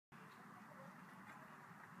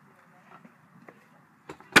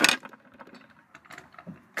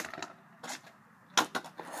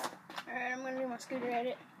scooter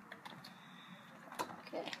edit.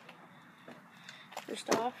 Okay.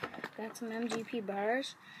 First off, got some MGP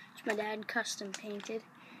bars, which my dad custom painted,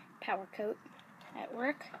 power coat at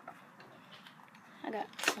work. I got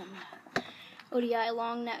some ODI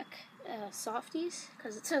long neck softies,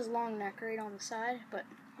 because it says long neck right on the side, but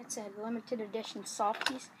it said limited edition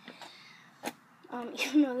softies.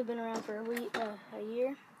 Even though they've been around for a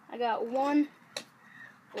year. I got one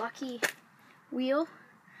Lucky wheel.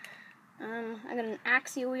 I got an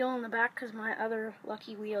Axia wheel in the back because my other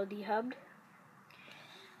Lucky wheel dehubbed.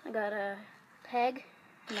 I got a peg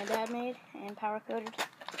my dad made and power coated.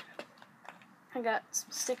 I got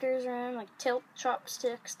some stickers around like Tilt,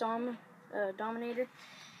 Chopsticks, Dominator.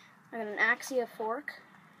 I got an Axia fork,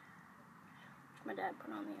 which my dad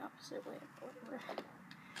put on the opposite way.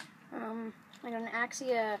 I got an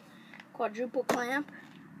Axia quadruple clamp.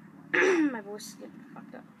 My voice is getting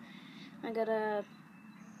fucked up. I got a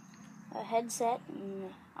headset,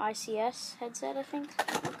 an ICS headset, I think.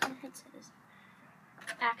 What kind of headset is it?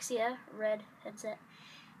 Axia red headset.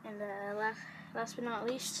 And last but not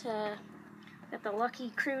least, got the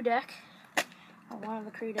Lucky crew deck, or one of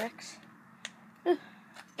the crew decks. The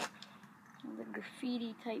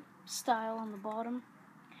graffiti type style on the bottom.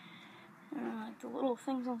 Like the little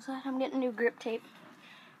things on the side. I'm getting new grip tape.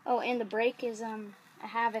 Oh, and the brake is a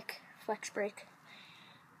Havoc flex brake.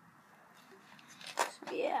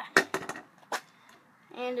 So, yeah.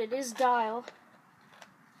 And it is dial.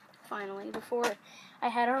 Finally, before I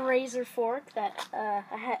had a razor fork that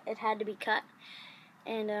it had to be cut,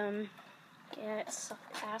 and yeah, it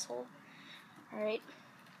sucked, asshole. All right.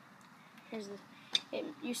 Here's the. It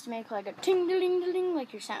used to make like a ting-a-ling-a-ling,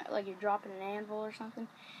 like you're dropping an anvil or something.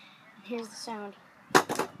 And here's the sound.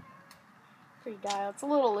 Pretty dial. It's a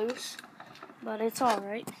little loose, but it's all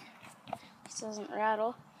right. This doesn't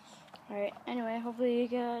rattle. All right. Anyway, hopefully you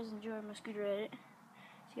guys enjoyed my scooter edit.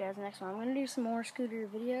 See you guys next one. I'm gonna do some more scooter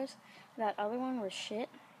videos. That other one was shit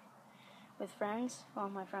with friends. Well,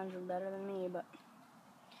 my friends were better than me, but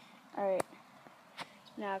all right.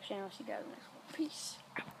 It's been Alex Channel. See you guys next one. Peace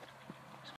out.